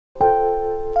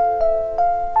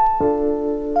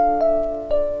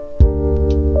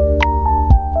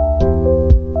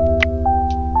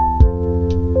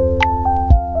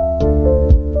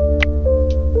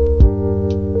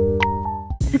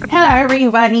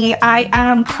everybody. I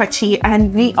am Kochi,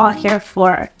 and we are here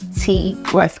for tea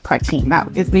with Kochi. Now,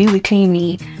 it's basically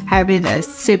me having a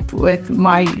sip with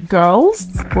my girls,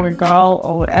 or girl,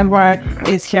 or whatever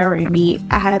is here with me.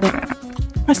 And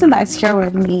the person that's here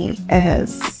with me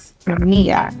is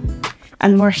Mia.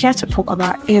 And we're here to talk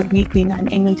about everything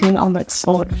and anything on the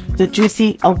soul, the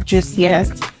juicy of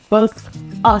juiciest, both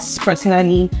us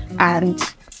personally and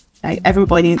like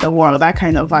everybody in the world, that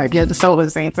kind of vibe. Yeah, the soul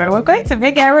is saying. So we're going to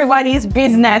bring everybody's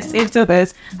business into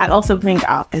this and also bring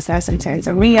out business into it.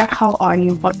 So Ria, how are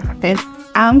you? What's happening?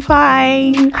 I'm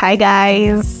fine. Hi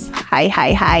guys. Hi.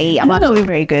 I'm actually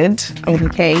very good. I'm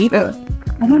okay.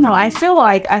 I don't know. I feel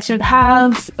like I should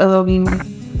have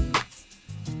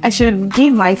I should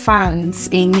give my fans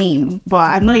a name, but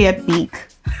I'm not yet big.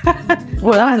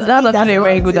 Well, that's actually a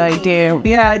very good idea.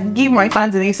 Yeah, give my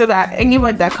fans a name so that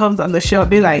anyone that comes on the show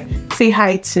be like, say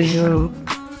hi to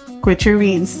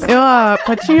Quachurians. Yeah,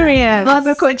 Quachurians. Not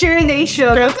the Quachuri Nation.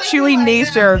 Quachuri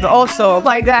Nation also.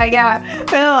 Like that, yeah.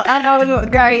 Well, I know,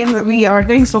 guys, we are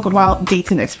going to talk about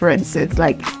dating experiences.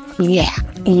 Like, hot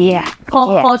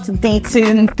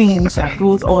dating things that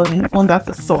goes on under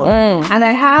the sun. And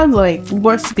I have like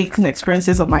worst dating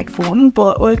experiences on my phone,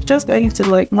 but we're just going to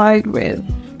like migrate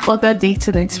other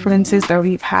dating experiences that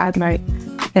we've had, like,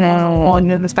 you know, on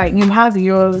the site. You have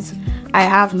yours, I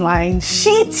have mine.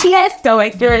 Shittiest of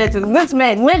experiences. This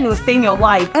man, when you stay in your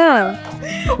life,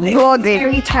 Bloody.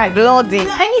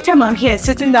 anytime I'm here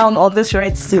sitting down on this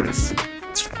red suit,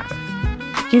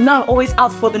 you're not always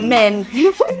out for the men.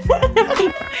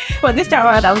 But this time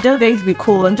around, I'm just going to be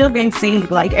cool. I'm just going to say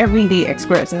like everyday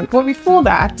experiences. But before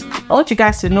that, I want you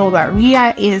guys to know that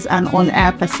Ria is an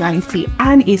on-air personality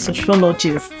and a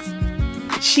sociologist.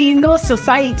 She knows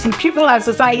society, people and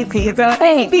society. So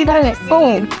hey, be that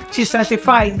phone. She's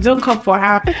certified. Don't come for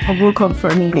her, I will come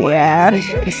for me. Yeah.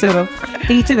 So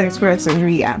dating experiences,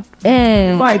 Ria.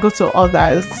 Before I go to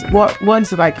others,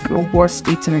 what's like your worst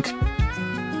dating experience?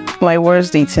 My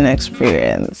worst dating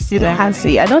experience. You don't have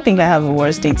see. I don't think I have a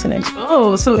worst dating experience.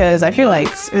 Oh, so Because I feel like,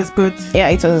 it's good. yeah,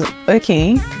 it was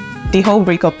okay. The whole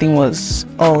breakup thing was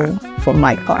all from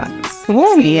my part.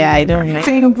 Yeah, I don't like.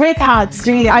 So you break hearts,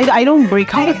 really? I don't break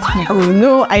hearts.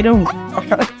 No, I don't.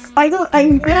 I don't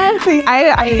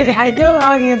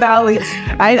argue that with.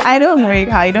 I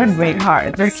don't break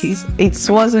hearts. It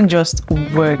wasn't just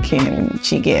working,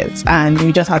 she gets, and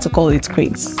we just had to call it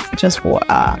quits. Just for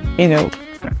our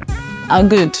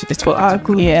good. It's for our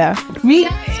good. Yeah. We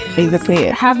Basically.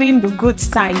 having the good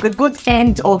side, the good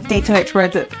end of dating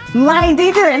experiences. My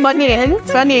dating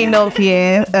experience. Funny enough,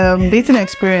 yeah, dating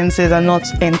experiences are not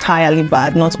entirely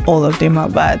bad. Not all of them are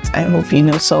bad. I hope you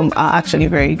know some are actually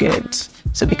very good.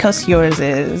 So because yours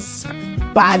is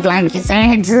bad, like you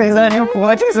said,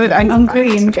 what is it? I'm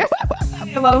green.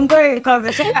 I'm going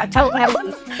because I tell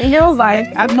them, you know, like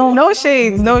I've No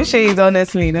shade,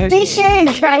 honestly. No shade.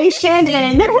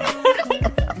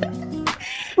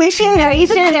 We should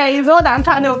is what I'm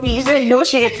trying to be. No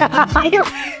shit. You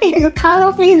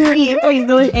can't be no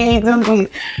shade.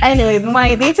 Anyway,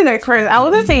 my dating experience, I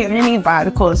wouldn't say it's really bad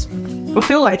because I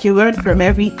feel like you learn from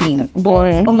everything.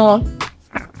 Boring. Oh no,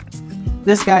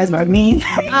 this guy's my mean.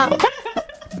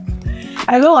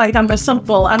 I feel like I'm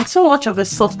too much of a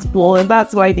soft ball, and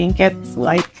that's why I didn't get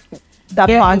like That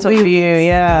part of you,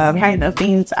 yeah. kind of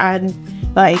things. And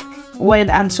like when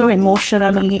I'm so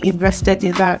emotionally invested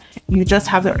in that, you just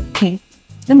have to, okay,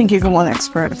 let me give you one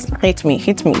experience. Hit me.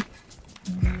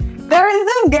 There is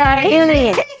this guy in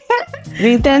it.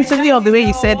 The intensity of the way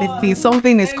you said it,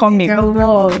 something is coming.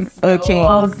 Okay.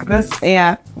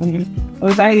 Yeah.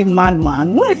 Was I a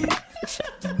madman?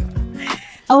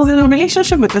 I was in a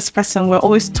relationship with this person. We're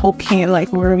always talking,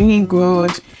 like we're really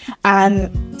good. And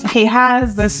he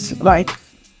has this like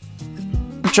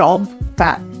job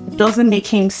that doesn't make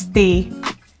him stay.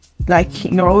 Like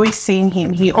you're always seeing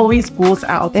him. He always goes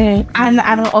out. And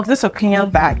I'm of this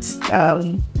opinion that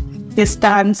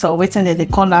distance or waiting in the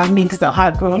corner makes the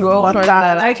heart grow or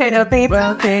that kind of thing.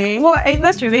 Okay. Well, in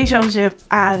this relationship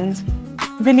and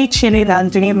really chilling and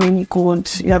doing really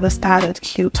good. You understand?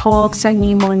 Cute talk, send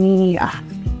me money,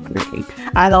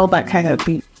 and all that kind of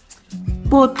thing.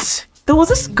 But there was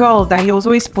this girl that he was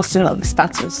always posting on the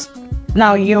status.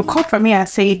 Now, you'll come from me and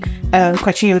say,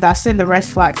 Kwachi, that's in the red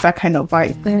flags, that kind of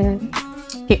vibe.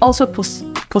 He also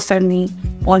posted me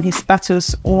on his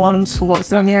status once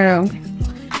was on here.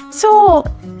 So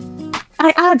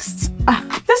I asked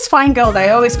this fine girl that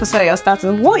I always post on your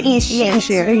status, what is she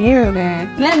to you,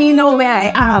 man? Let me know where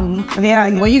I am.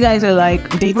 Well, you guys are like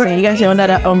dating. You guys are under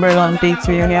that umbrella on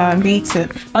dating. Yeah, I'm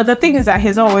dating. But the thing is that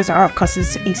he's always out because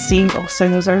he's single, so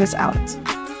he was always out.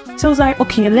 So I was like,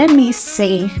 okay, let me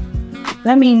see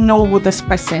let me know who this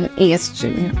person is to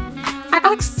you. I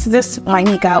asked this my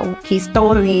nigga, he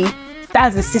told me,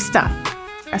 that's his sister.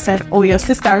 I said, oh, your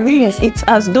sister, really? It's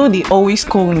as though they always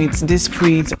call me this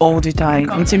phrase all the time.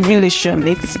 It's a relation.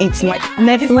 It's like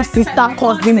nephew, sister,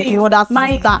 cousin, other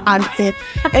sister, auntie.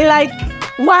 And like,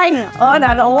 why? Oh,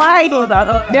 no, why?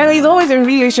 There is always a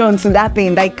relation to that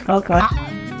thing. Like, Okay.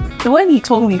 So when he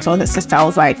told me to the sister, I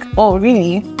was like, oh,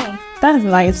 really? That's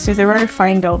nice. She's a very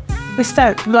fine girl.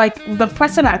 Instead, like, the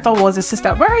person I thought was a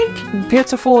sister, very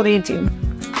beautiful lady.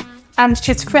 And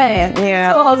she's fair.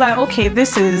 Yeah. So I was like, okay,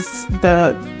 this is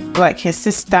his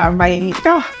sister, my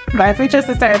future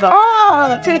sister. I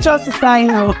thought, future sister, I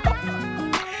know.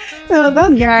 so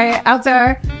that guy,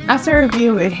 after a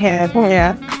review with him,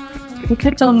 Yeah. we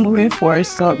kept on moving for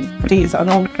some days and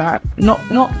all that.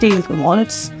 Not days,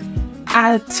 months.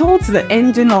 And towards the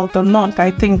ending of the month,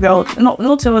 I think, well, not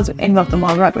towards the end of the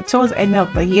month, right, but towards the end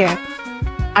of the year,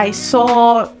 I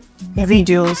saw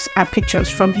videos and pictures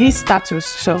from his status.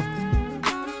 So,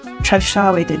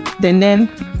 traditional wedding. The name.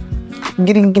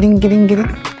 Getting.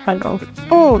 I go,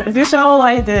 oh, this is all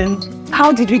I did.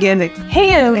 How did we get it?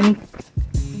 Him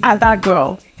and that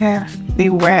girl, Yeah. they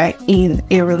were in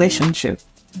a relationship.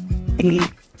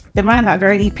 The man had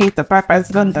already paid the papers,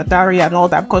 done the dowry and all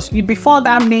that, because before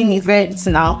that main event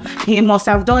now, he must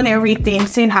have done everything,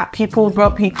 seen how people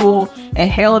brought people and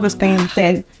held this thing.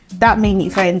 Then that main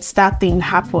event, that thing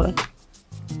happened.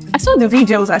 I saw the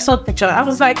videos, I saw the picture. I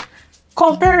was like,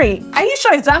 comparing, are you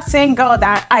sure it's that same girl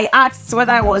that I asked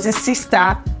whether I was a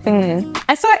sister?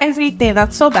 I saw everything. I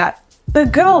saw that the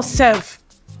girl self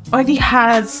already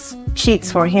has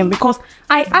kids for him, because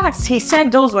I asked, he said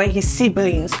those were his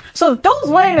siblings. So those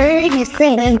were his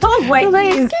siblings. Those were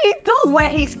his kids. Those were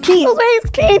his kids. Those were his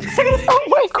kids. Oh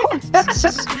my god.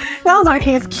 Those are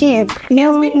his kids. He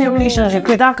has been in a relationship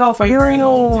with that girl for a very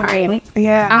long time.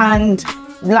 Yeah. And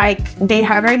like they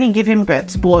have already given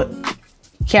birth, but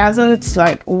he hasn't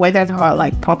like wedded her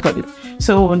like properly.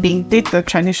 So they did the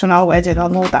traditional wedding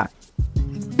and all that.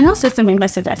 And I also sent me a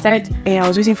message. I said, Yeah, I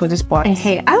was waiting for this part.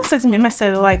 hey, I also sent me a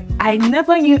message like, I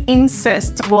never knew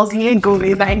incest was legal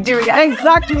in Nigeria.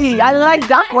 Exactly. I like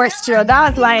that question.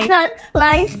 That's like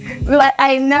like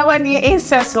I never knew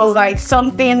incest was like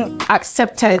something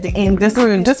accepted in this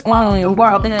one in the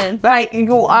world. Like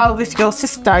you are with your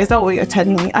sister, is that what you're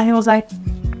telling me? And he was like,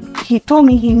 he told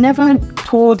me he never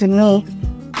told me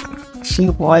she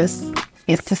was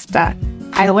his sister.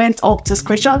 I went up to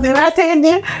screenshot the last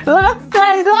scenes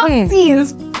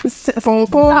from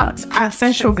that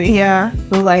essentially. yeah.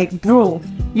 Like, bro,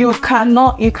 you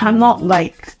cannot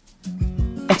like.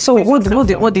 So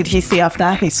what did he say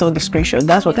after he saw the screenshot?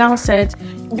 That's what Now said,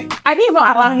 I didn't even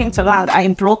allow him to land. I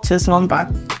blocked his number.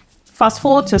 Fast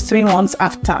forward to 3 months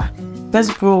after,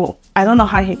 this bro, I don't know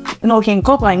how he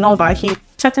got my number. He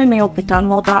chatted me up with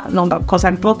another number because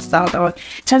I blocked the other one.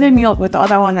 Chatted me up with the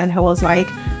other one, and he was like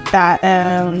that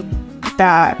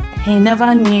he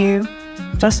never knew.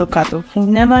 Just look at it. He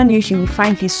never knew he would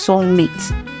find his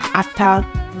soulmate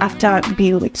after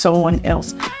being with someone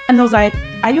else. And I was like,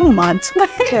 are you mad?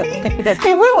 He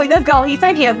went with this girl. He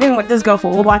said he has been with this girl for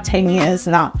over 10 years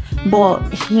now. But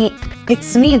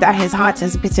it's me that his heart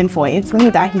is beating for. It's me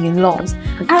that he loves.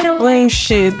 I don't like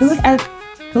shit.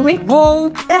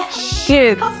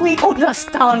 shit. How we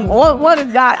understand what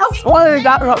is that? What is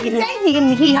that wrong?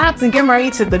 He had to get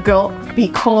married to the girl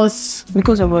because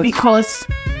Because of what? because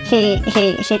he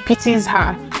pities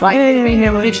her. Like in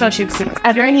a relationship,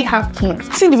 and they already have kids.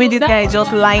 See the way this guy is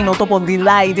just lying on top of the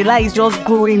lie. The lie is just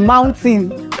growing,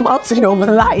 mountain of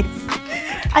lies.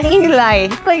 I ain't lie.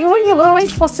 Like when you're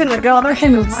always forcing the girl, they're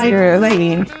kind of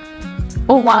seriously.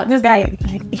 Oh wow, this guy,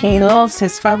 he loves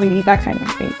his family, that kind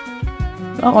of thing.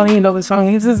 Not only he loves his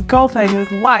family, he's his girlfriend,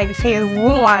 his wife, his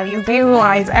woman, his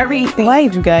baby, his everything. Why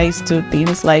do guys do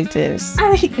things like this?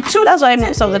 True, that's why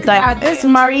most of the time this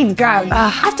married guy,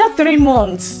 after 3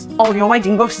 months of your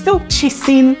wedding, you're still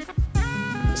chasing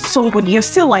somebody. You're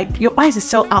still like, your eyes are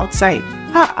still outside.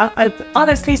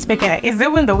 Honestly speaking, it's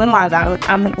even the woman that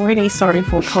I'm really sorry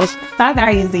for, because that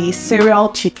guy is a serial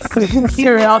cheat.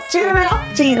 serial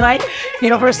cheat, like, you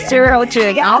know, for serial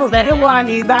cheat. That one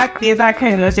is that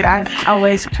kind of shit. I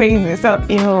was crazy. So,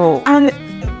 you know, and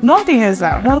one thing is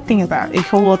that a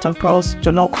whole lot of girls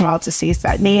do not come out to say is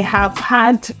that they have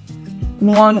had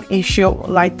one issue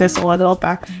like this or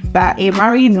another, that a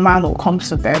married man will come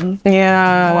to them.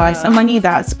 Yeah. Or somebody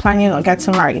that's planning on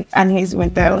getting married and he's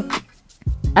with them.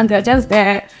 And they're just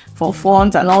there for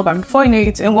fun and all that. Before you know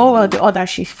it, in one way or the other,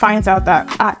 she finds out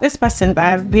that this person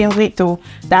that I've been with, that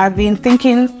I've been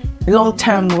thinking long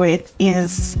term with,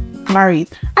 is married.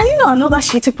 And you know another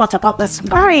shitty part about this.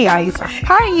 Married guys.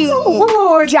 Hi.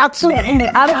 Oh, they are two.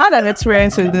 I've had an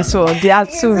experience with this one. They are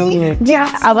two. Yeah.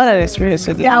 I've had an experience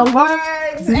with it. Yeah, what?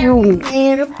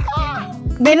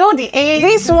 They know the age.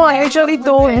 This one actually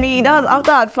told me that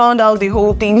after I'd found out the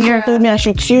whole thing, he told me I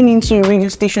should tune into a radio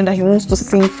station that he wants to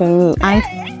sing for me.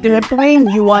 And they were playing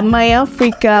You Are My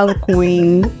African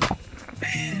Queen.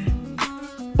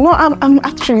 No, I'm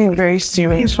actually very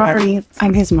serious. He's married.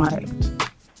 And he's married.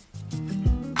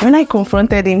 When I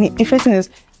confronted him, the first thing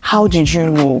is, how did you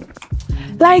know?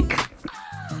 Like,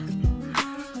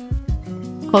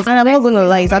 and I'm not gonna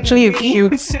lie, it's actually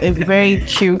a very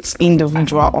cute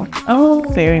individual. Oh,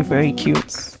 Very, very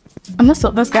cute. and most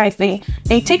of those guys, they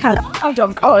take out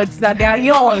of cards that they are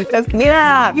young.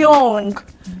 Yeah. Young.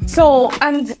 So,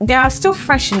 and they are still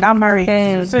fresh in that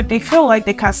marriage. So they feel like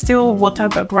they can still water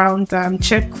the ground and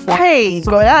check for. Hey,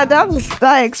 God,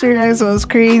 that experience was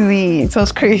crazy. It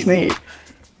was crazy.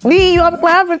 Me, your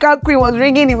African Queen was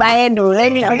ringing in my head, though.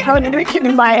 Let me know the ringing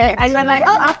in my head. And you're like,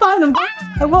 oh, I found them.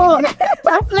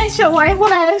 Bless your wife.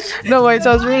 No, it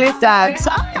was really sad.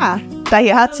 That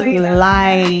you had to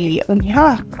lie.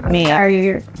 Yeah,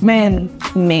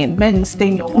 Men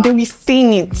stay young. they will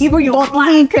sing it. Even you don't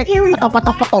like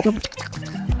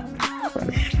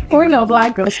we're no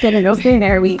black girls staying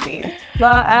everything.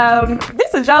 But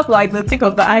this is just like the tip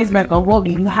of the iceberg of what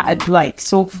we had like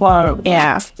so far.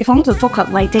 Yeah. If I want to talk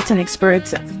about like dating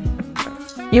experience,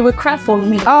 you will cry for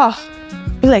me.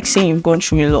 Be like saying you've gone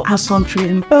through a lot. As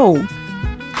something. Oh.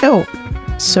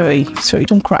 Sorry,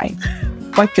 don't cry.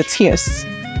 Wipe your tears.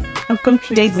 I'm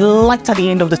complete. There's light at the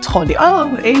end of the tunnel.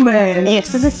 Oh, amen.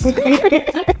 Yes.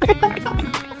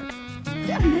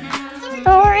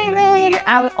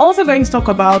 I'm also going to talk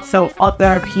about some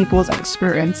other people's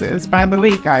experiences. By the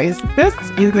way, guys, this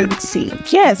isn't tea.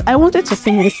 Yes, I wanted to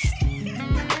sing this.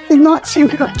 It's not tea,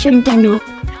 we're not drinking.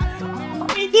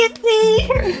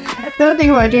 Don't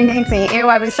think we're drinking tea. It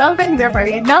will be something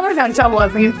different. Never can tell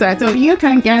what's inside. So you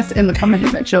can guess in the comment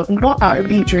section what are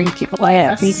we drinking? What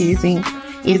are we using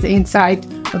is inside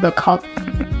the cup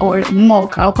or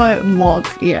mug. I'll call it mug.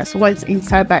 Yes, what's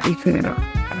inside that evening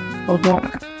or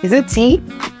mug? Is it tea?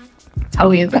 Tell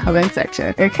me in the comment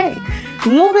section. Okay,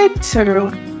 moving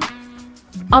to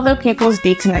other people's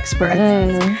dating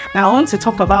experience. Now I want to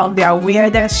talk about their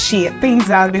weirdest shit, things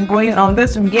that have been going on,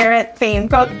 this weird thing.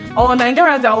 Because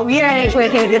Nigerians are weird.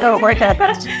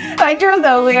 Nigerians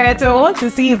are weird. So I want to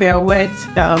see their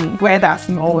weirdest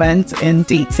moment in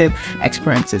dating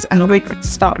experiences. And we could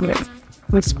start with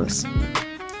whispers.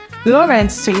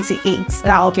 Lawrence, 28,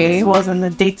 was on the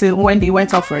dating when they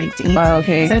went off for a date.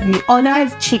 Okay. Said we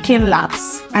ordered chicken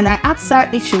laps, and I asked her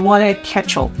if she wanted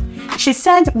ketchup. She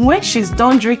said when she's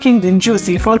done drinking the juice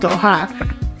in front of her,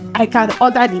 I can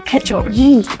order the ketchup.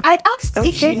 I asked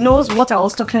if she knows what I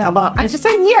was talking about, and she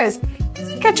said yes.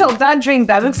 Ketchup, that drink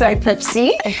that looks like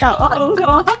Pepsi. Oh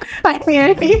God, I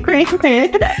really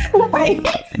crazy.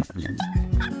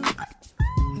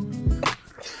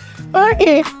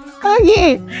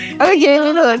 Okay,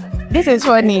 look. This is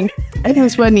funny.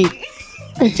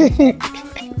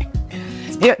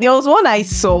 There was one I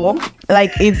saw,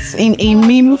 like it's in a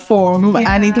meme form,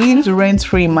 and it lives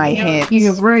rent-free in my head.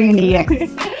 You're really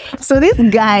So this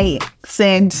guy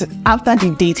said after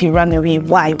the date he ran away.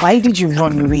 Why did you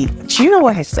run away? Do you know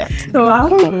what he said?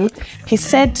 He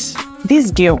said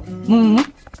this girl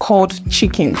called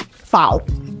chicken fowl.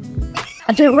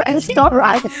 It's not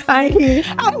right.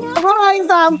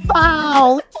 I'm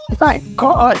foul. My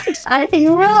God, I think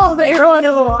and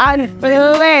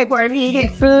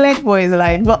fled for his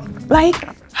life. But like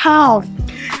how?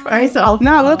 Right, so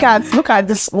Now look at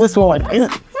this one.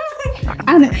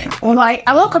 and like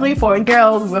I'm not coming for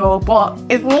girls, but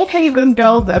it's okay even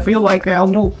girls that feel like they're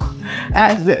woke.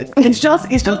 As it's just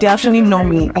they actually know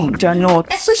me. They're not.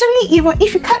 Especially even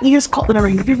if you can't use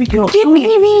cutlery, give me Leave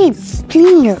it,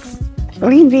 please.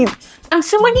 Leave it. I'm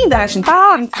somebody that should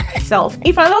balance myself.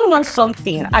 If I don't want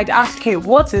something, I'd ask, hey,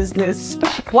 what is this?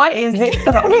 Why is it?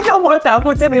 I don't want to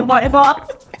put it in whatever.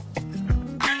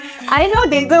 I know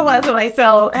they do want to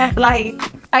myself. Like,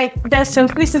 there's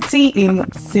simplicity in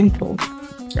simple.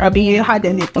 I mean, you had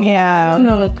anything. Yeah.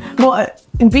 No, but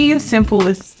being simple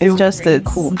is It's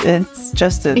cool.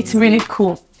 It's It's really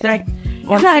cool. Like,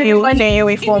 one day you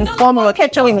will form your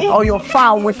ketchup or your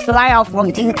fowl will fly out from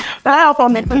the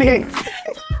plate.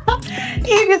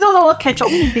 if you don't know what ketchup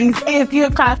means, if you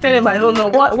can't tell him, I don't know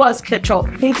what's ketchup.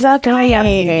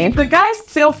 Exactly. The guy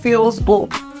still feels both.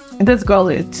 This girl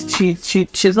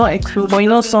she's not exposed. But you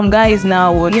know, some guys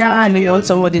now would want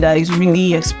somebody that is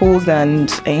really exposed and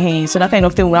so that kind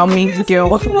of thing will make the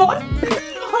girl.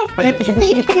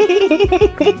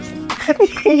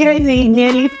 You're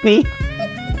nearly free.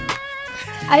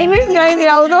 I was going to,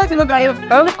 I was going to look at your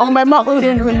phone on my mouth. What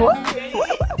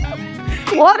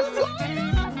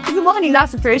is the one in that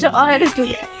situation? I just do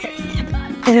it.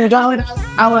 And I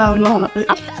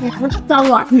don't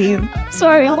like me.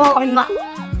 Sorry, I'm not.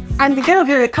 And the girl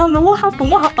here, come on, what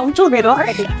happened? I'm too bad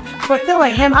already. But they're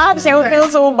like him, I feel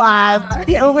so bad. I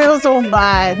feel so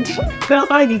bad. Feel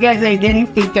like you guys ain't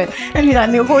anything good. And you're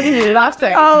like, holding it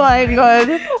laughter. Oh my god,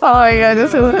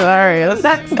 this is hilarious.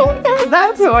 That's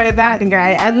why that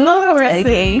guy. Another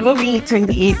thing, movie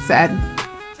 28 said,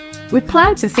 we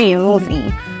planned to see a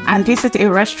movie and visit a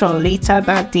restaurant later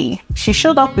that day. She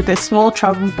showed up with a small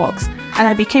travel box and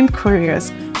I became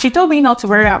curious. She told me not to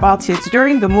worry about it.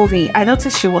 During the movie, I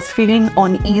noticed she was feeling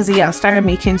uneasy and started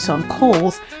making some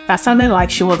calls that sounded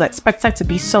like she was expected to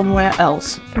be somewhere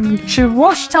else. She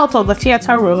rushed out of the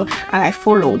theater room and I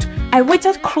followed. I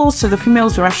waited close to the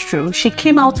female's restroom. She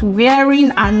came out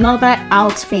wearing another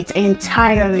outfit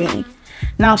entirely.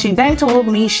 Now, she then told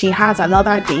me she has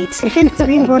another date.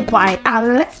 Saying goodbye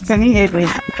and left immediately.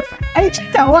 I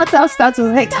checked her WhatsApp status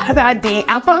later that day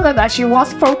and found out that she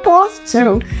was proposed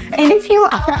to. And if you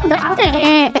are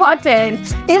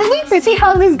important, it means to see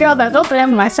how this girl that just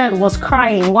left my side was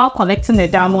crying while collecting a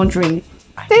diamond ring.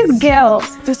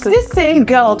 This same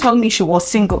girl told me she was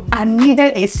single and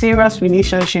needed a serious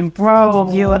relationship.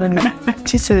 Bro, you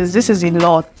this is a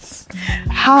lot.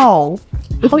 How?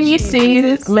 How you say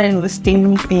this? Men with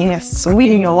steam. Yes,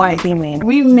 we in your wife, women.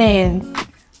 Women.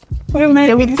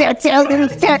 We tell them.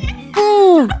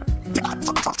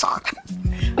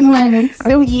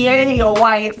 So yeah, your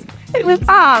wife. It was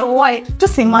wife.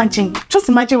 Just imagine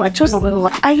my choice.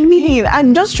 I mean,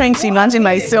 I'm just trying to imagine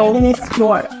myself.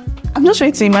 I'm just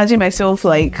trying to imagine myself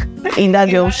like in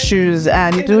that girl's shoes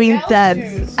and doing that.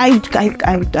 I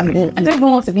don't even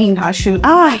want to be in her shoes.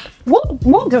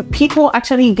 What do people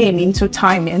actually get into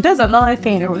timing? There's another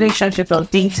thing in relationships or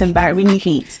dating that I really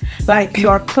hate. Like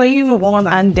you're playing one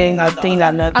and then a thing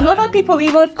another. And other people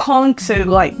even come to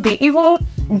they even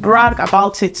brag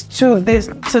about it to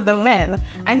the men.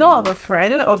 I know of a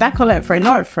friend, or that call it a friend,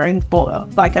 not a friend,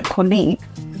 but like a colleague.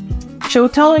 She'll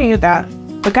tell you that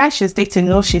the guy she's dating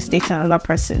knows she's dating another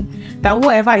person. That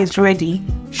whoever is ready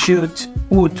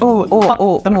would.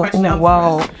 Wow.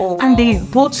 And they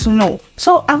both know.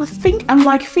 So I'm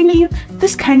feeling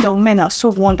this kind of men are so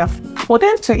wonderful. For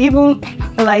them to even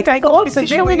go to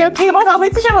jail with them,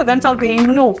 with them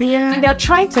talking no. Yeah. And they're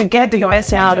trying to get the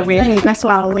USA out of the way. That's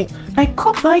why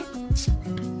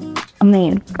I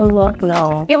mean, a lot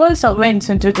now. It was a went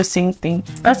to do the same thing.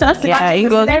 That's it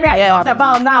goes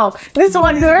about now. This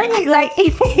one is really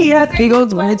it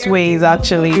goes both ways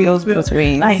actually. It goes both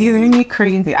ways. Like he's really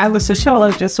crazy. I was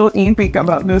sociologist, so think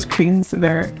about those creams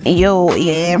there.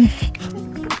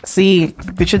 See,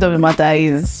 the truth of the matter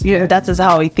is that is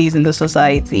how it is in the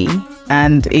society.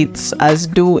 And it's as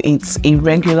though it's a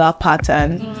regular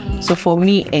pattern. So for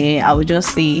me, I would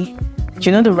just say,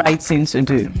 the right thing to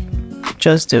do.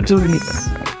 Just do it.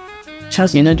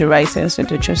 Just the right things to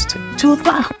do. Just to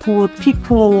that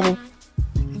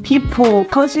people,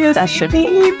 cause you're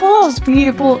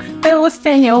people. They will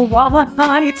say your wawa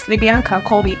nights. The Bianca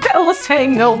call me. They will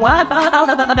say your wawa.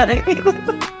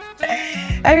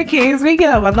 Okay, speaking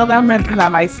of another man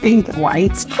that I think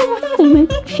white.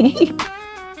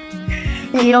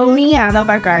 Me and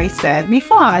another guy said,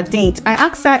 before our date, I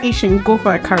asked her if she would go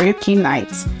for a karaoke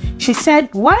night. She said,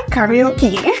 why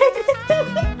karaoke?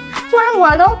 When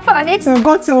we're not planning to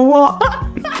go to war.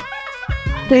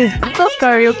 Please, I thought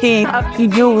karaoke have to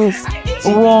do with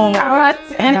war.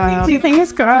 And she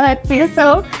thinks correct.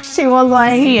 So she was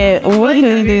like, what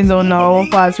do we do on our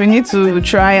part? We need to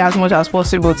try as much as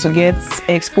possible to get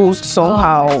exposed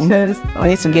somehow. We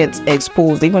need to get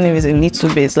exposed, even if it's a little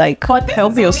bit. It's like,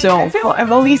 help yourself.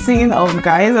 I've only seen of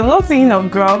guys, I'm not seeing of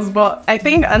girls, but I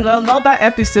think in another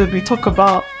episode we talk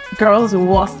about girls'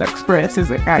 worst experiences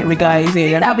with guys.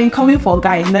 I've been coming for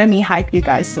guys. Let me hype you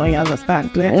guys so you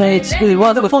understand. It's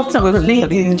what the folks are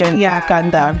in general.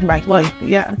 Yeah, right. Well,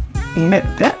 yeah.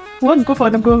 What's good for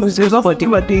the girls is over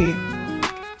the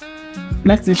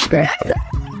message there.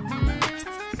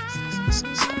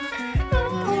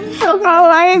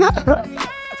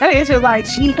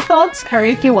 She thought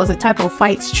karaoke was a type of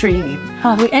fight training.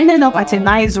 We ended up at a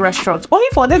nice restaurant, only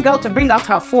for this girl to bring out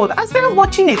her phone and started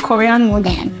watching a Korean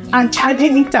movie and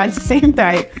charging it at the same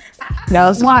time. That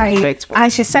was why.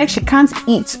 And she said she can't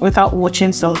eat without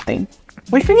watching something.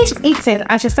 We finished eating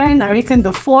and she started narrating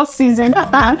the 4th season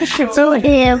to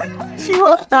him. She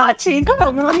was touching.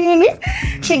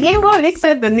 She gave her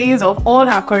listed the names of all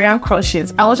her Korean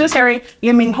crushes. I was just hearing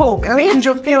Yemin Ho,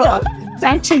 Angel Phil.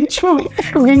 actually true.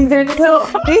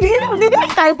 Did you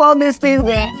type all these things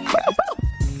there?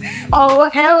 Oh,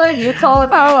 hell, you told.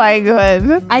 Oh my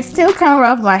god. I still can't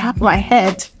wrap my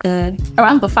head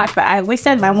around the fact that I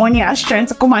wasted my money as trying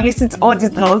to come and listen to all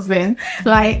this nonsense.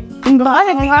 Like,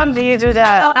 How do you do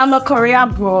that? I'm a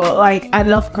Korean bro. Like, I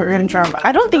love Korean drama.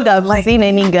 I don't think I've seen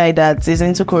any guy that is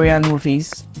into Korean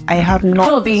movies. I have not.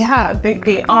 No, they have.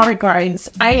 They are guys.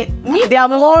 There are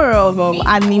more of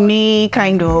anime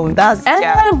kind of. That's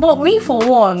But me for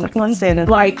one,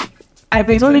 like, I've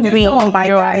been only been on by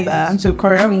guys to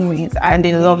Korean movies and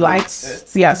they love like,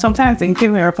 yeah, sometimes they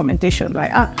give me a recommendation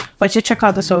like, but you check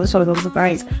out the those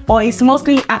guys. But it's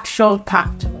mostly action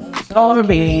packed. All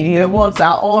really the ones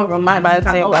are all romantic.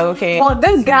 Okay. But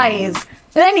these guys,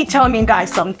 let me tell you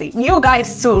guys something. You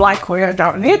guys still like Korean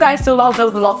drama. You guys still love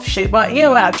those love shit, but you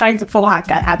are trying to follow hot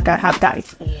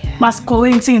guys. Yeah.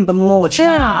 Masculinity in the mode.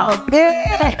 Yeah.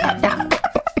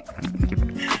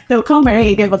 They'll come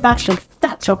here, but that's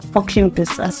your fucking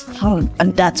business.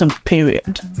 And that's on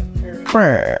period.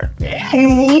 Girl.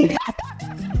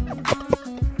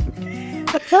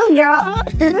 Oh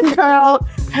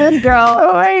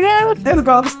my god. This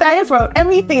girl started from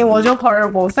everything was just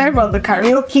horrible. Started from the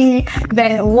karaoke,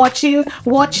 then watching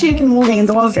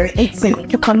movies was very eating.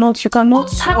 You cannot watch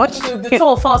the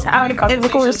whole first having the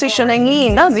conversation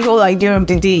again. That's the whole idea of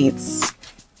the dates.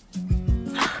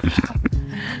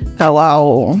 Oh,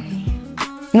 wow.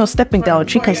 No, stepping down.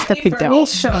 Chika, stepping down.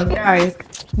 Sure, guys.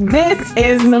 This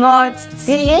is not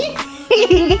tea.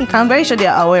 I'm very sure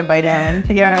they're aware by then.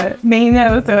 Yeah, they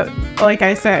know. So, like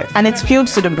I said, and it's filled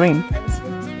to the brim.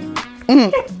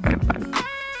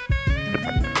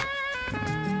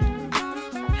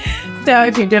 So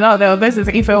if you do not know, this is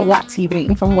Ifo What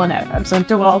TV from 1FM. So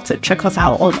do all to check us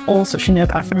out on all social media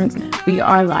platforms. We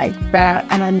are like there,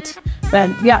 and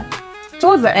then yeah,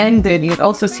 towards the end, then you'd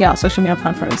also see our social media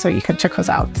platforms, so you can check us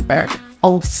out there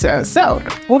also. So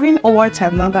moving over to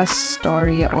another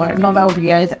story or another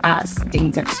weird ass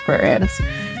date experience.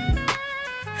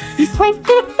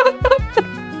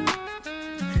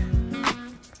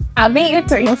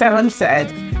 Abi27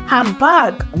 said her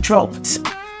bag dropped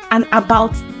and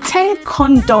about 10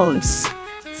 condoms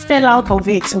fell out of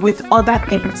it with other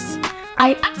things.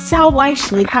 I asked her why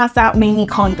she has that many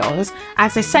condoms,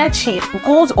 as I said she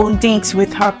goes on dates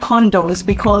with her condoms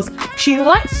because she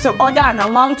likes to order an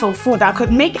amount of food that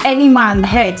could make any man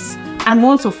heads and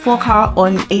want to fuck her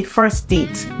on a first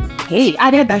date. She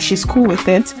added that she's cool with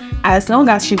it as long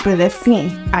as she be left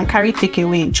clean and carry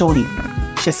takeaway jolly.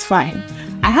 She's fine.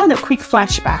 I had a quick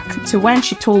flashback to when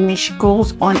she told me she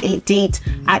goes on a date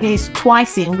at least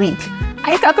twice a week.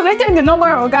 I calculated the number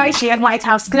of guys she might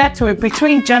have slept with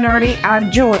between January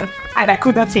and June, and I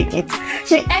couldn't take it.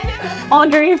 She ended up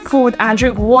ordering food and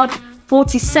drink worth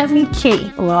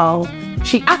 47k. Wow.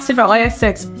 She asked if I wanted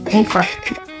sex over.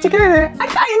 Together, I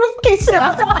can't even kiss her.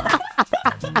 I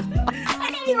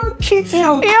can't even kiss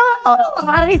her.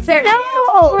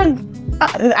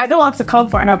 I don't want to come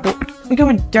for her, but we're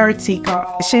doing dirty,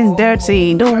 girl. She's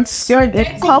dirty. Don't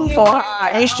come for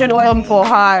her. You should come for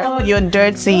her. You're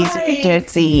dirty.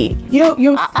 Dirty.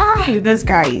 You these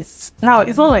guys. Now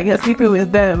it's not like you're sleeping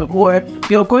with them or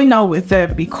you're going out with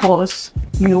them because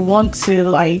you want to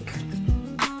like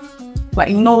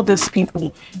know these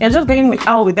people. You're just going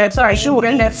out with them. Sorry, she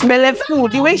wouldn't smell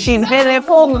food. The way she's very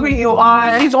hungry, you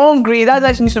are. She's hungry. That's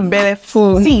why she needs some belly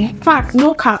food. See, in fact,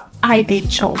 no cap. I did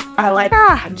chop. I like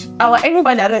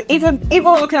everybody that even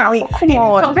looking at me. Come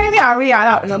on. Completely agree.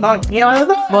 I don't know. You know.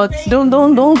 But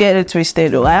don't get it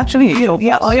twisted though. I actually I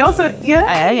also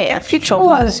future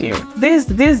was you.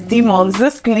 These demons,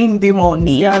 this clean demons.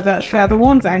 Yeah, they're the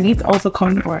ones I need to also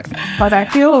convert. But I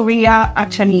feel Rhea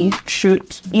actually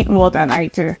should eat more than I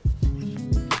do.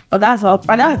 But that's all.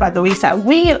 But that's by the way, so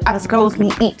we as girls we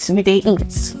they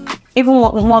eat. Even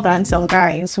more than some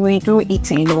guys, we do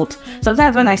eat a lot.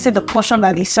 Sometimes when I see the portion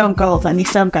that they some girls and they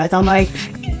some guys, I'm like,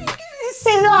 you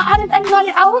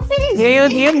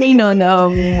mean on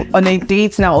a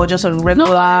date now or just on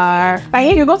regular? I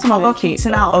hear you go to my workplace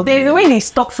now. Okay. The way they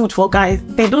stock food for guys,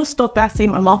 they don't stock that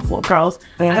same amount for girls.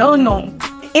 I don't know.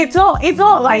 It's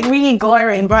not like really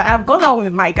glaring, but I've gone out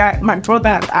with my brother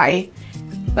and I.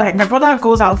 Like, my brother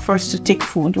goes out first to take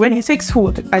food. When he takes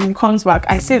food and he comes back,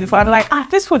 I say before, I'm like,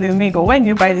 this food is me. But when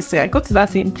you buy this, I go to that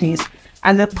same place.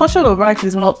 And the portion of rice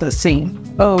is not the same.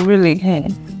 Oh, really?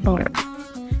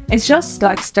 It's just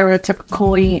like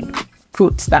stereotypically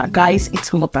foods that guys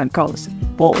eat more than girls.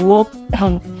 But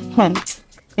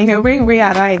if you bring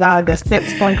Rhea out the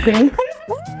steps point thing,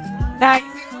 like,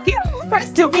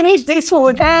 first to finish this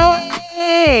food.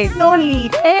 Hey, no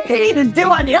need. Hey, to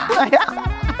do it.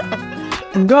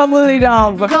 Gobble it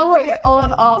up. Go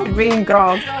on up, being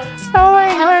girl. So I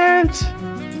heard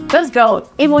this girl,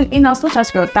 even in as much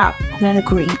as you're that, then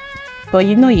agree. But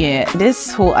yeah,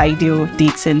 this whole idea of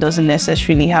dating doesn't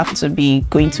necessarily have to be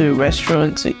going to a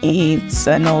restaurant to eat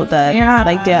and all that. Yeah.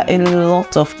 Like there are a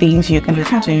lot of things you can do.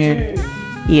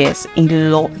 Yes, a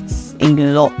lot of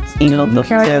them.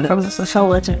 From the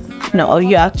sociology. No,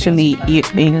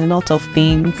 a lot of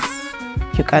things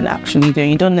you can actually do.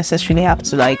 You don't necessarily have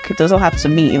to it doesn't have to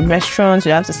be in restaurants.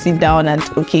 You have to sit down and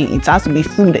okay, it has to be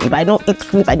food. If I don't eat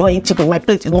food, if I don't eat chicken, my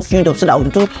plate is not filled up, so that I will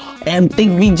do take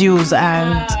videos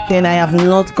and then I have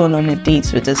not gone on a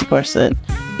date with this person.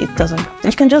 It doesn't.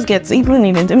 You can just get even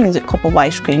a cup of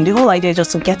ice cream. The whole idea is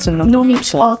just to get to know. No need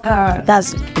to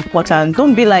That's important.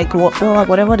 Don't be like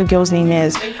whatever the girl's name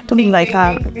is. Don't be like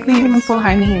her. even for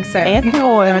her name, so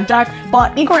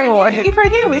but if her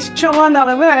name is Joanna,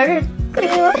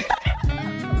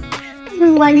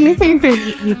 like listen to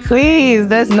me. Please,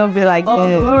 let's not be like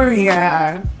this.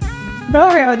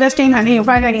 Gloria, just change her name,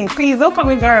 find her name. Please don't call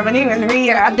me Gloria. My name is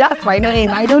Ria. That's my name.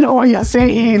 I don't know what you're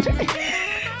saying.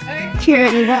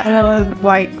 I was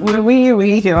like,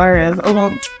 we hilarious.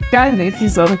 Oh, guys, they see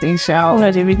something, shall?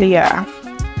 No, they really are.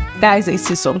 Guys, they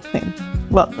see something.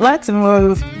 But let's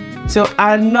move to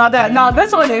another. Now,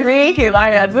 this one is really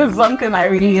hilarious. This is something I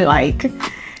really like.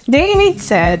 David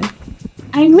said,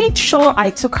 I made sure I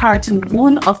took her to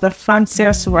one of the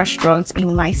fanciest restaurants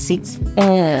in my city.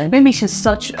 Maybe she's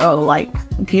such a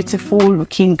beautiful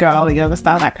looking girl, you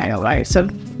understand that kind of life. So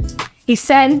he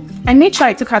said, I made sure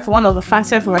I took her to one of the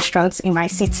fanciest restaurants in my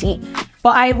city,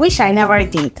 but I wish I never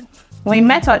did. We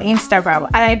met on Instagram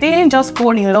and I didn't just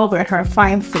fall in love with her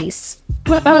fine face.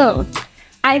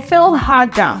 I fell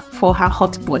harder for her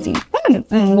hot body.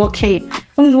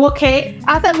 Okay.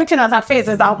 After looking at her face,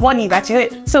 it's that money that you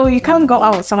did. So you can't go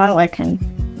out with someone like him.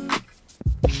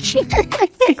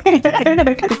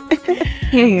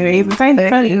 Anyways, I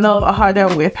fell in love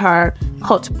harder with her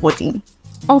hot body.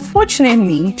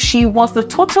 Unfortunately, she was the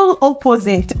total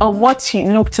opposite of what she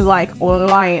looked like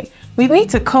online. We need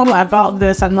to come about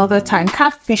this another time.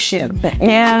 Catfishing.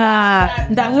 Yeah.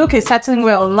 That look is certainly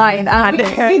well online. And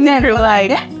They never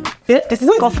this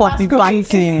is comforting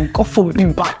biting.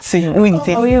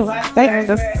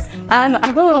 And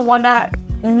I don't want that.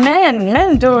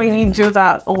 Men don't really do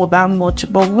that all that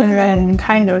much, but women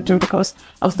kind of do because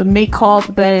of the makeup,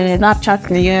 the Snapchat,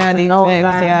 and all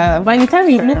that. Yeah. By the time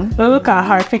you look at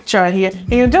her picture here,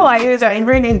 you do I use it and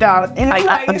bring it down.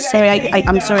 I'm sorry.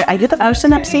 I'm sorry. I did the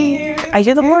person I'm saying. I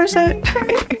did the person.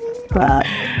 But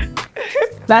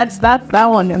that's that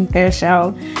one in there,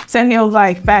 shall. Send you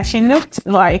like that. She looked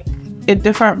like a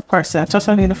different person,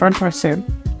 totally different person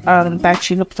that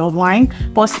she looked online,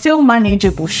 but still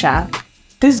manageable, sha.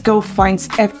 This girl finds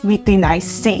everything I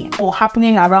say or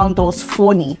happening around us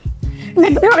funny.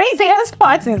 The craziest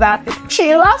part is that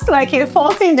she laughs like a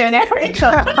 14th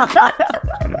generation.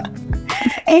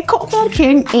 A couple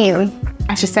came in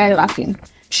and she started laughing.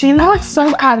 She laughed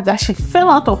so hard that she fell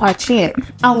out of her chair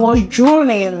and was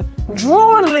drooling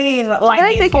like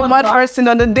I think a mad person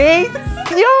on the date.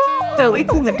 so we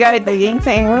took the guy at the young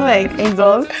thing, we're like,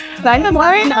 angels, like,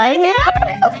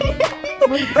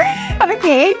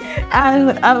 okay,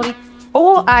 and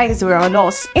all eyes were on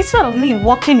us. Instead of me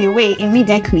walking away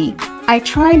immediately, I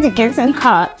tried to get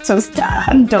her to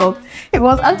stand up. It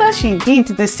was after she did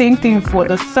the same thing for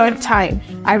the third time,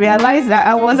 I realized that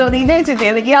I was on the identity.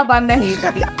 She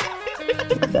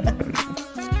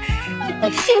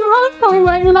was on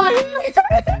my life.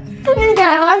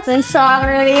 I was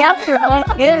sorry after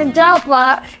getting job.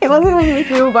 It wasn't really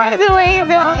true, by the way,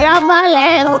 I'm my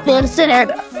land.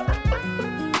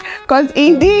 Because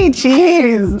indeed she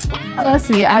is.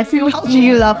 Honestly, I feel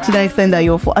You laugh to the extent that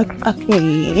you're for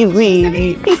okay,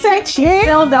 really. he said she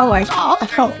fell down like, oh,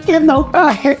 you know,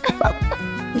 what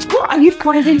are you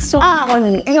finding so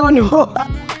funny?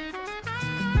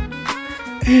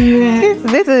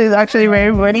 This is actually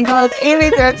very funny because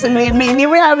it is to me.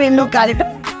 We haven't looked at it.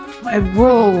 Like,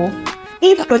 bro,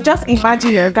 if you could just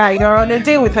imagine your guy, you're on a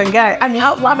date with a guy, and you're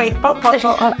out laughing.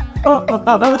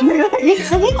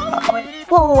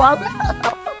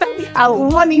 I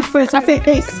want you first. I said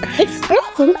this.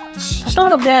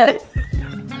 Shut up there.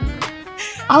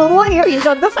 I want you. You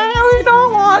got the family.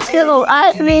 Don't want you.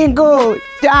 I mean, go.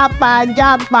 Jabba.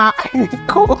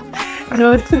 Go.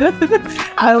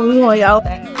 I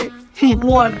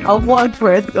want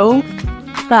first. Go.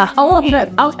 I want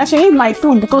that. I actually need my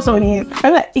phone because of you.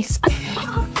 I'm like, it's.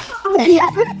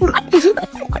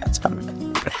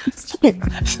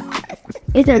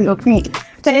 It's a good thing.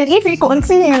 Then if we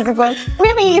continue to go,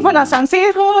 maybe even as I'm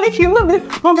saying, oh, if you love it,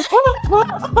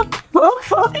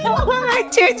 I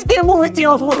change the mood to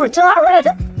your mood.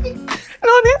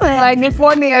 No, this is like the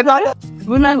funny. I thought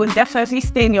women would definitely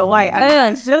stay in your life.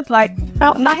 And it's just like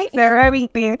out nightmare,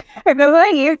 everything. And the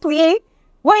way you play,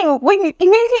 when you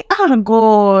immediately, oh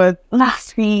God,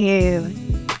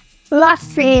 laughing.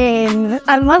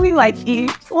 And loving like you.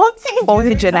 One thing.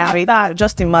 Originality. That,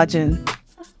 just imagine.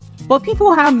 But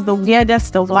people have the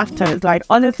weirdest of laughter, like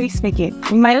honestly speaking.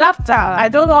 My laughter, I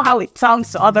don't know how it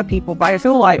sounds to other people, but I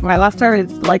feel like my laughter is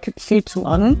like a cute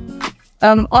one.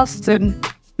 Austin,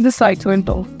 this side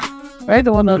Twintle, right?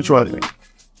 The one on Which one?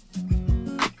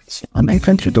 I'm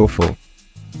making to do for.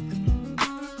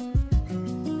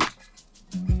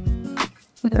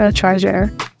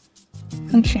 treasure.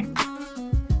 Okay.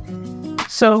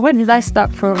 So when did I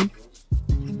start from?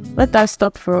 What did I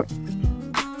stop from?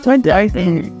 When did I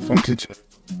think? From teacher.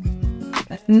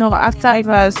 No, after I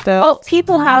was the... Oh,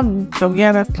 people have the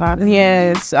weirdest laugh.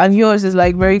 Yes, and yours is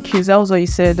like very cute. That was what you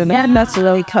said. And Yeah. that's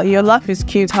really cute. Your laugh is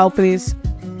cute. How please?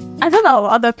 I don't know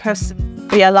other person.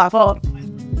 But yeah, laugh. Oh.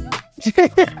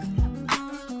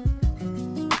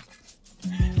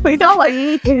 We don't like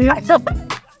eating.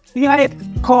 You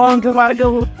like corn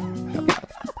tomato.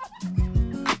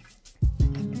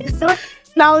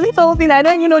 Now this whole thing, I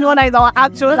don't even know what I don't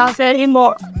actually say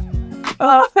anymore.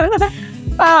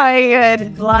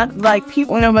 Like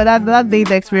people. No, but that date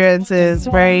experience is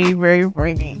very, very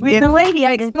bringing. With the way he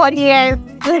like his body is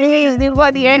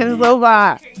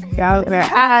over.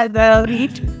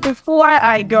 And before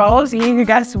I go, see you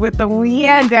guys with the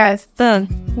weirdest,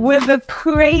 with the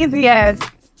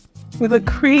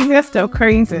craziest of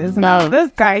crazes. Now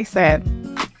this guy said,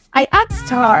 I asked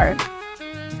her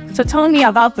to tell me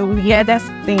about the weirdest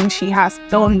thing she has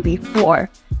done before,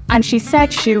 and she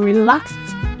said she relaxed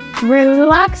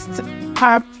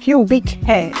her pubic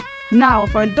hair. Now,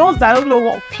 for those that don't know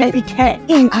what pubic hair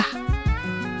is,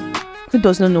 Who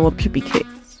does not know what pubic hair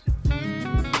is?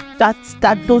 That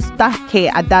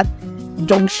hair at that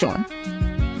junction.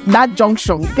 That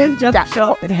junction.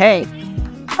 Hey.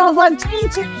 I want to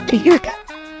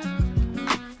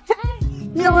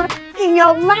you're in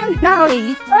your mind now.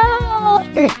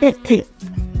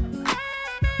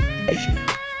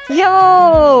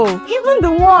 Yo, even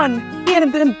the one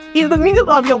in the middle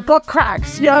of your butt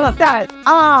cracks, you know that.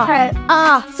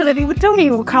 So that he would tell me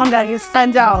you would calm down, you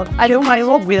stand out. I don't mind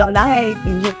what with a knife.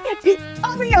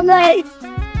 Over your knife.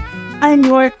 And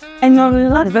you're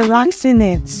relaxing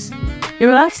it. You're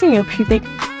relaxing your pubic.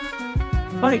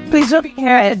 Like, please don't be here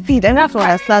at feet. And that's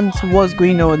why I stand what's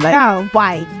going on. Like, now,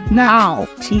 why? Now,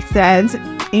 she says,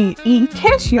 in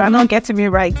case you are not getting me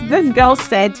right, this girl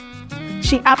said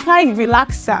she applied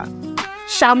relaxer,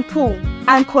 shampoo,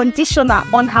 and conditioner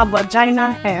on her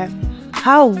vagina hair.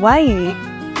 How? Why?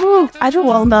 I don't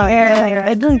well know.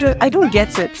 I don't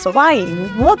get it. So why?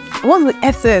 What's the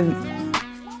essence?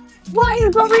 Why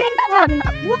is the reason?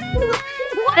 What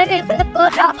is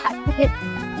it?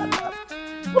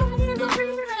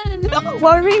 Don't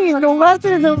worry, what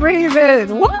is the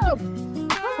reason? What?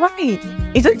 Why?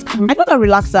 Is it? I thought a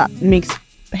relaxer makes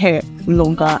hair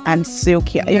longer and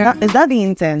silkier. Yeah. Is that the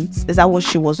intent? Is that what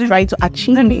she was trying to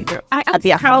achieve? I asked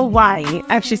her why,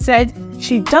 and she said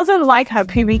she doesn't like her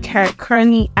pubic hair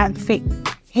curly and thick.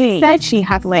 Hey, Said she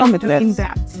has stopped doing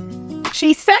that.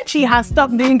 She said she has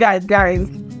stopped doing that, guys.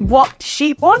 But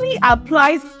she only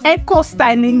applies Eco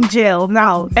Styling Gel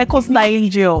now. Eco Styling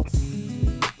Gel.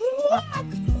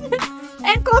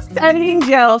 Eco Styling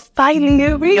Gel styling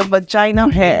your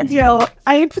vagina hair. gel.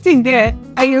 I put in there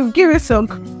and you give it some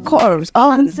Curves.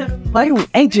 like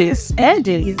edges.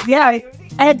 Yeah.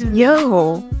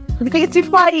 Yo.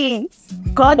 Beautifying.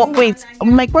 God. But wait,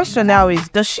 my question now is,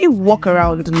 does she walk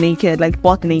around naked, like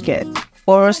butt naked?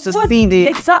 For us to see the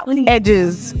exactly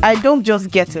edges? I don't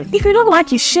just get it. If you don't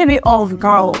like it, shave it off,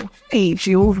 girl. Hey, if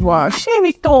you want, shave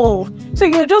it off. So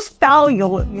you just style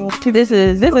your This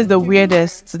is the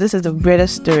weirdest. This is the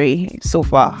weirdest story so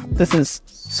far. This is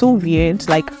so weird.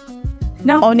 Like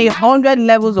now on 100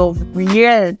 levels of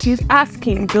weird. she's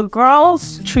asking, do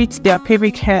girls treat their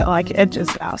pubic hair like edges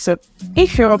now? So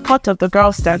if you're a part of the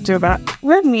girls that do that,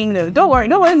 let me know. Don't worry,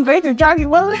 no one's going to drag you.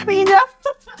 Well, let me know.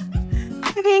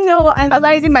 Let me know. I'm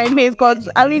analyzing my face because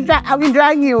I will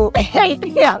drag you.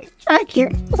 Yeah, drag you.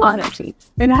 Honestly.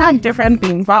 And I had different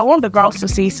things, but I want the girls to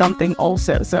see something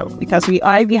also. So because we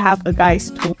already have a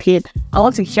guy's toolkit, I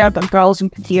want to hear the girls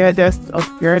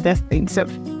weirdest things. So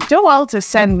don't want to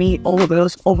send me all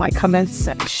those on my comment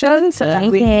section so that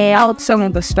we out some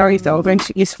of the stories that we're going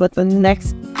to use for the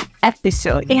next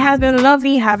episode. It has been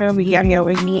lovely having you here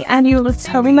with me, and you will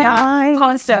tell me my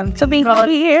constant to be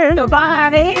here.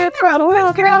 Goodbye.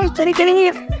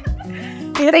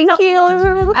 Thank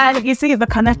you. And you see the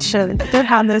connection. They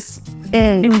have this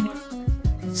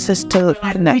Sister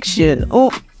connection.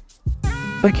 Oh,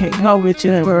 okay, how would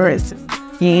you words?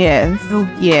 yes.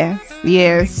 Yes.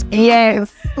 Yes.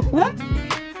 Yes.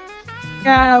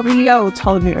 Yeah, we all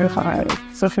told me about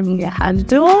social media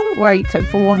handle where you can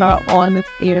follow her on if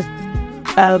you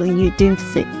didn't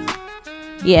see.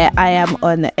 Yeah, I am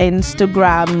on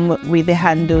Instagram with the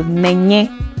handle Nenye,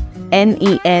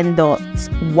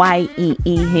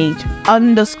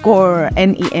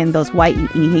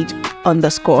 nen.yeeh_nen.yeeh_. On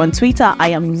Twitter, I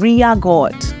am Ria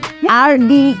God,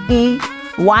 RDEYAAH_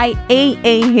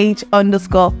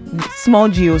 small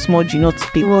G, not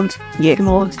big.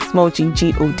 Yeah, small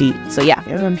G, GOD. So yeah.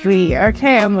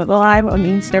 Okay, I'm live on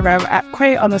Instagram at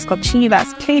Kwe_Chi.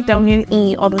 That's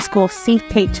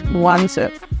KWE_C_page1.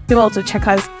 So you also check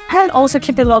us and also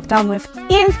keep it locked down with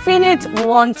Infinite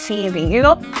One TV. You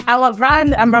know, I'm a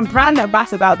brand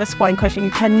ambassador at this point because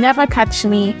you can never catch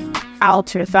me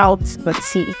out without the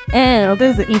T. And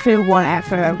there's the Infinite One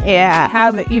FM. Yeah. I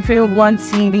have the Infinite One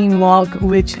TV log,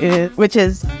 which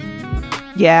is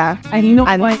yeah. And you know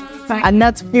and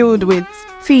that's filled with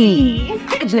tea.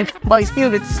 But it's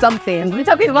filled with something. We're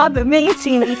talking about the main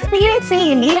team.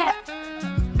 Yeah.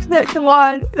 That's the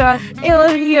one that it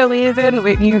was really amazing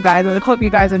with you guys. I hope you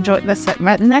guys enjoyed this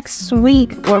segment. Next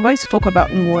week, we're going to talk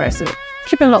about more. So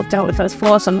keep it locked down with us.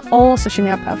 Follow us on all social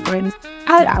media platforms.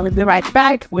 And I will be right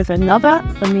back with another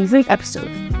amazing episode.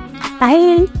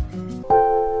 Bye.